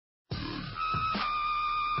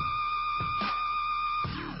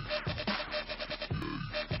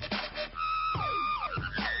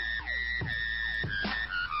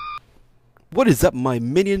What is up, my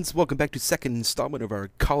minions? Welcome back to second installment of our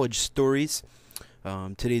college stories.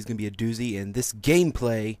 Today's gonna be a doozy, and this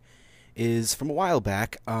gameplay is from a while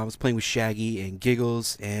back. I was playing with Shaggy and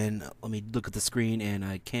Giggles, and let me look at the screen, and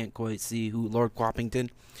I can't quite see who Lord Quappington.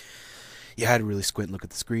 Yeah, I had to really squint and look at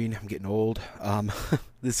the screen. I'm getting old.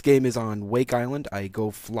 This game is on Wake Island. I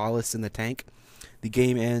go flawless in the tank. The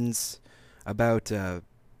game ends about I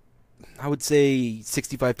would say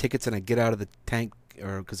 65 tickets, and I get out of the tank,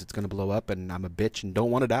 or because it's going to blow up, and I'm a bitch and don't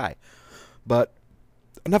want to die. But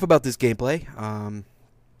enough about this gameplay.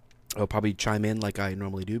 I'll probably chime in like I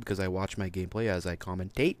normally do because I watch my gameplay as I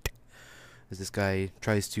commentate. As this guy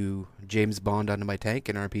tries to James Bond onto my tank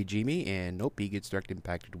and RPG me, and nope, he gets direct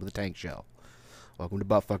impacted with a tank shell. Welcome to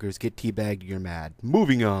Buttfuckers. Get teabagged, you're mad.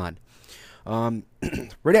 Moving on.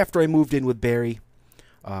 Right after I moved in with Barry,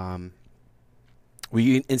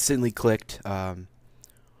 we instantly clicked.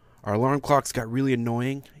 Our alarm clocks got really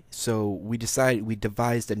annoying, so we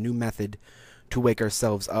devised a new method to wake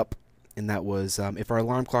ourselves up, and that was if our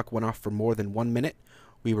alarm clock went off for more than 1 minute,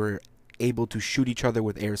 we were able to shoot each other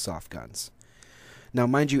with airsoft guns. Now,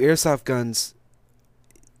 mind you, airsoft guns,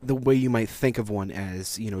 the way you might think of one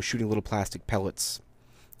as, shooting little plastic pellets,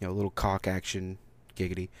 little cock action,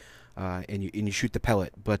 giggity, and you shoot the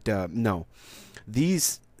pellet. But no,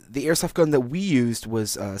 the airsoft gun that we used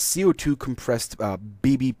was a CO2 compressed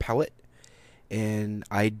BB pellet, and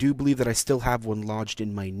I do believe that I still have one lodged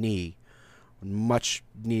in my knee, much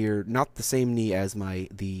near, not the same knee as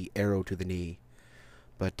the arrow to the knee,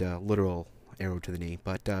 but literal arrow to the knee.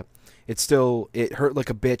 But it hurt like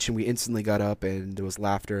a bitch, and we instantly got up, and there was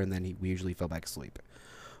laughter, and then we usually fell back asleep.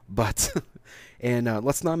 But and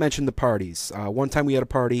let's not mention the parties. One time we had a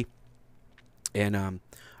party, and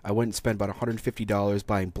I went and spent about $150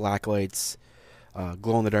 buying black lights,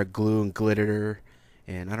 glow-in-the-dark glue and glitter,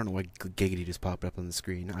 and I don't know why Giggity just popped up on the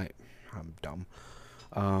screen. I'm dumb.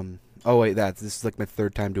 Oh wait, this is like my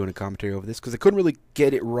third time doing a commentary over this because I couldn't really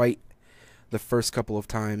get it right the first couple of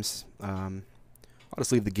times. I'll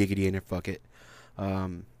just leave the Giggity in there. Fuck it.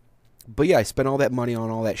 But yeah, I spent all that money on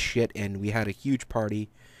all that shit, and we had a huge party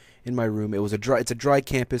in my room. It's a dry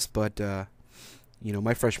campus, but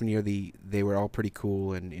my freshman year, they were all pretty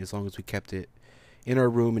cool, and as long as we kept it in our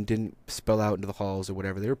room and didn't spill out into the halls or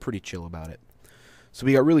whatever, they were pretty chill about it. So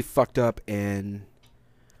we got really fucked up and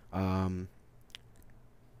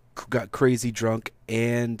got crazy drunk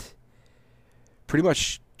and pretty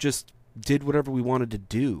much just did whatever we wanted to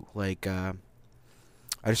do. Like, I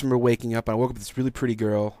just remember waking up, and I woke up with this really pretty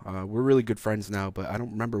girl. We're really good friends now, but I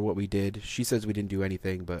don't remember what we did. She says we didn't do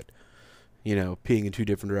anything, but peeing in two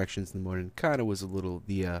different directions in the morning kind of was a little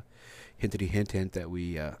the hint that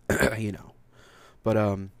we,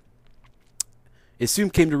 But it soon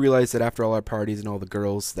came to realize that after all our parties and all the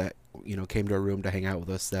girls that, came to our room to hang out with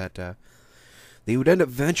us, that they would end up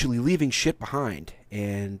eventually leaving shit behind.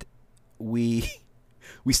 And we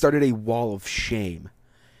started a wall of shame.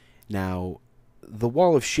 Now, the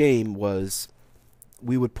wall of shame was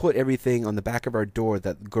we would put everything on the back of our door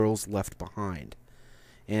that girls left behind.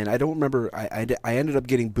 And I don't remember. I ended up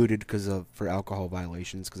getting booted for alcohol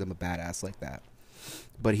violations because I'm a badass like that.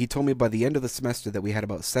 But he told me by the end of the semester that we had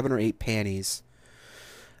about 7 or 8 panties,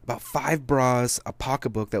 about 5 bras, a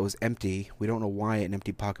pocketbook that was empty. We don't know why an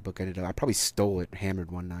empty pocketbook ended up. I probably stole it,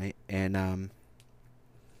 hammered one night, and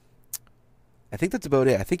I think that's about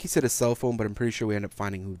it. I think he said a cell phone, but I'm pretty sure we ended up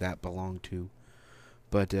finding who that belonged to.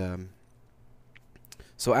 But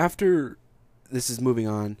so after. This is moving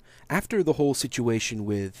on. After the whole situation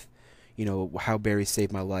with, how Barry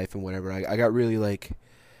saved my life and whatever, I got really,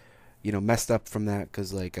 messed up from that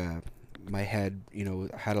because, my head,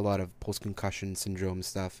 had a lot of post-concussion syndrome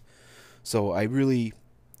stuff. So I really,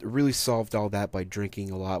 really solved all that by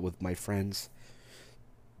drinking a lot with my friends.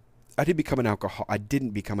 I didn't become an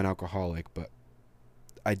alcoholic, but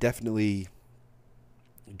I definitely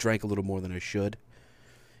drank a little more than I should.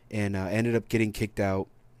 And I ended up getting kicked out,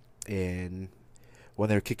 and while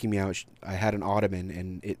they were kicking me out, I had an ottoman,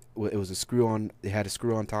 and it was a screw on. It had a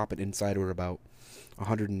screw on top, and inside were about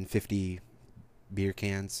 150 beer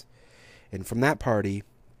cans. And from that party,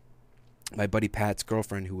 my buddy Pat's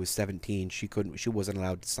girlfriend, who was 17, she wasn't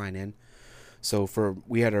allowed to sign in. So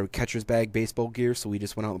we had our catcher's bag baseball gear, so we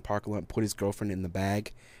just went out in the parking lot and put his girlfriend in the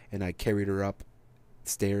bag, and I carried her up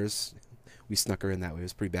stairs. We snuck her in that way. It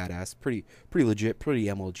was pretty badass, pretty legit, pretty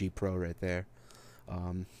MLG pro right there.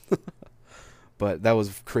 But that was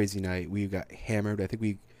a crazy night. We got hammered. I think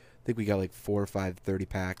we got like 4 or 5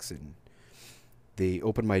 30-packs, and they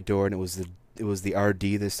opened my door, and it was the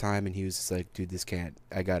RD this time, and he was just like, "Dude, this can't.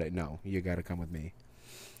 I got it. No, you got to come with me."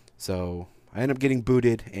 So I ended up getting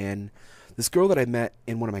booted, and This girl that I met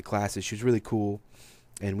in one of my classes, she was really cool,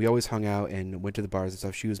 and we always hung out and went to the bars and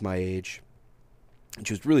stuff. She was my age, and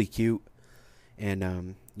she was really cute.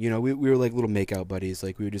 And we were like little makeout buddies.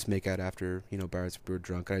 Like we would just make out after bars. If we were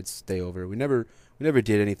drunk, I'd stay over. We never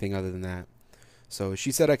did anything other than that. So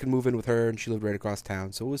she said I could move in with her, and she lived right across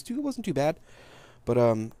town. So it wasn't too bad. But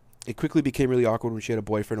it quickly became really awkward when she had a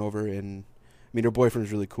boyfriend over, and I mean her boyfriend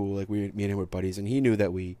was really cool. Like me and him were buddies, and he knew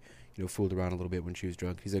that we fooled around a little bit when she was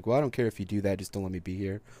drunk. He's like, well, I don't care if you do that, just don't let me be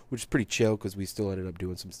here, which is pretty chill because we still ended up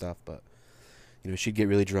doing some stuff. But she'd get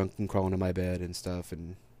really drunk and crawl into my bed and stuff,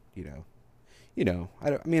 and you know.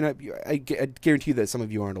 I guarantee that some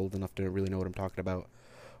of you aren't old enough to really know what I'm talking about,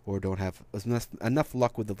 or don't have enough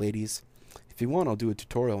luck with the ladies. If you want, I'll do a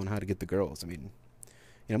tutorial on how to get the girls. I mean,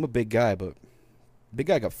 I'm a big guy, but big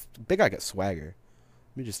guy got swagger.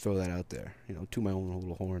 Let me just throw that out there. To my own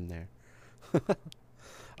little horn there.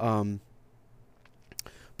 But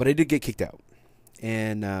I did get kicked out,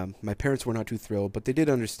 and my parents were not too thrilled, but they did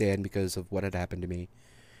understand because of what had happened to me,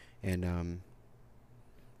 and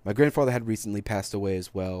my grandfather had recently passed away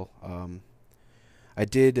as well. I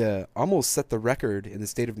did almost set the record in the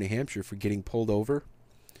state of New Hampshire for getting pulled over.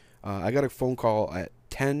 I got a phone call at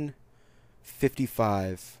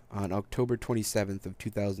 10:55 on October 27th of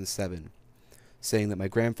 2007 saying that my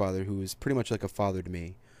grandfather, who was pretty much like a father to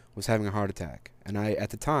me, was having a heart attack. And at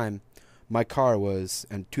the time, my car was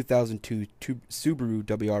a 2002 Subaru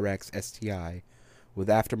WRX STI with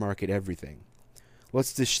aftermarket everything.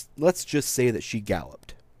 Let's just say that she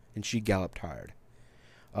galloped, and she galloped hard.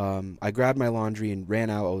 I grabbed my laundry and ran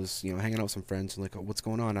out. I was hanging out with some friends and like, oh, what's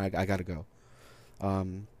going on? I gotta go.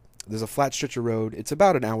 There's a flat stretch of road. It's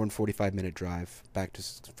about an hour and 45-minute drive back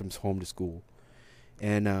from home to school.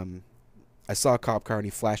 And I saw a cop car, and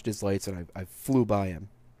he flashed his lights, and I flew by him.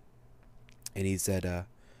 And he said,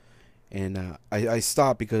 I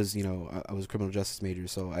stopped because, I was a criminal justice major,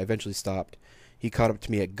 so I eventually stopped. He caught up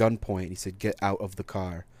to me at gunpoint, and he said, get out of the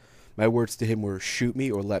car. My words to him were, shoot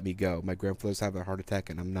me or let me go. My grandfather's having a heart attack,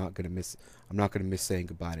 and I'm not gonna miss saying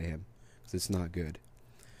goodbye to him, because it's not good.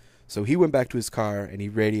 So he went back to his car, and he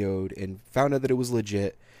radioed and found out that it was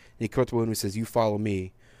legit. And he came up to one who says, you follow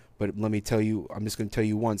me, but let me tell you, I'm just going to tell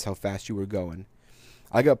you once how fast you were going.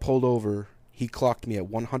 I got pulled over. He clocked me at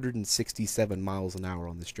 167 miles an hour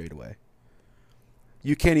on the straightaway.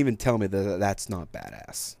 You can't even tell me that that's not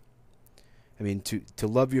badass. I mean, to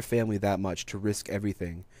love your family that much, to risk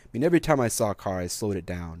everything. I mean, every time I saw a car, I slowed it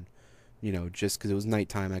down. Just because it was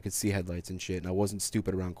nighttime, I could see headlights and shit, and I wasn't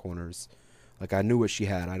stupid around corners. Like, I knew what she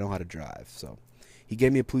had. I know how to drive. So he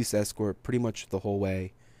gave me a police escort pretty much the whole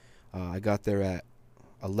way. I got there at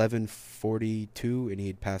 11:42, and he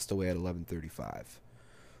had passed away at 11:35.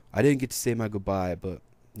 I didn't get to say my goodbye, but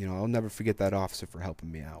I'll never forget that officer for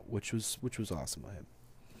helping me out, which was awesome of him.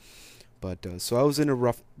 But so I was in a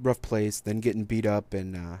rough place, then getting beat up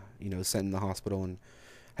and sent in the hospital and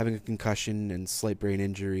having a concussion and slight brain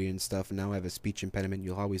injury and stuff. And now I have a speech impediment.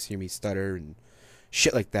 You'll always hear me stutter and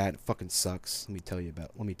shit like that. It fucking sucks. Let me tell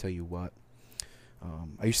you what.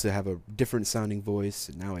 I used to have a different sounding voice,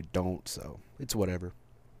 and now I don't. So it's whatever.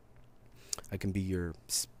 I can be your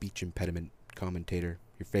speech impediment commentator,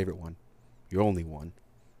 your favorite one, your only one,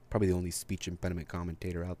 probably the only speech impediment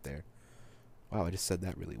commentator out there. Wow, I just said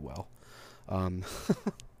that really well. But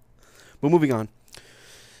moving on.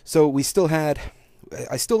 So I still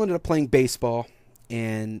ended up playing baseball,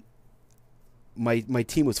 and my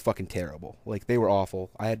team was fucking terrible. Like, they were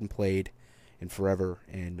awful. I hadn't played in forever,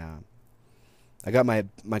 and I got my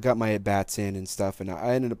at bats in and stuff, and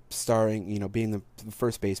I ended up being the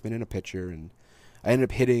first baseman and a pitcher, and I ended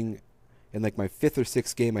up hitting in like my fifth or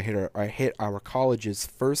sixth game. I hit our college's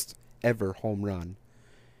first ever home run,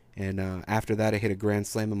 and after that I hit a grand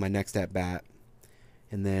slam in my next at bat,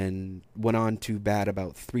 and then went on to bat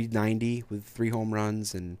about 390 with 3 home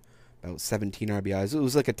runs and about 17 RBIs. It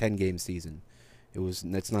was like a 10-game season.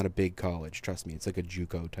 It's not a big college, trust me. It's like a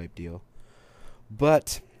JUCO type deal.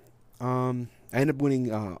 But I ended up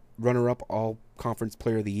winning runner-up all-conference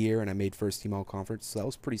player of the year, and I made first-team all-conference. So that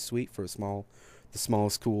was pretty sweet for the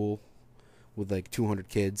smallest school with like 200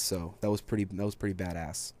 kids. So that was pretty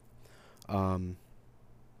badass.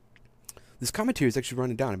 This commentary is actually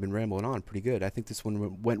running down. I've been rambling on pretty good. I think this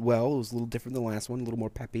one went well. It was a little different than the last one, a little more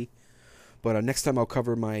peppy. But next time I'll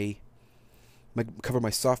cover my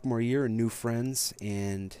sophomore year and new friends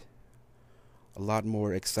and a lot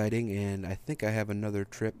more exciting. And I think I have another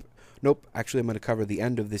trip. Nope, actually I'm going to cover the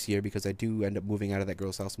end of this year because I do end up moving out of that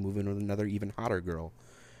girl's house, moving with another even hotter girl.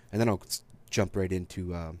 And then I'll jump right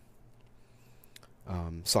into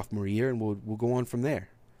sophomore year, and we'll go on from there.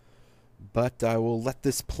 But I will let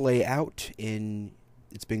this play out in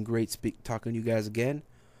It's been great talking to you guys again.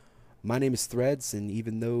 My name is Threads, and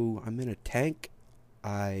even though I'm in a tank,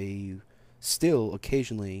 I still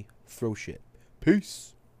occasionally throw shit.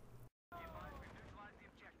 Peace.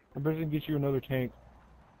 I better get you another tank.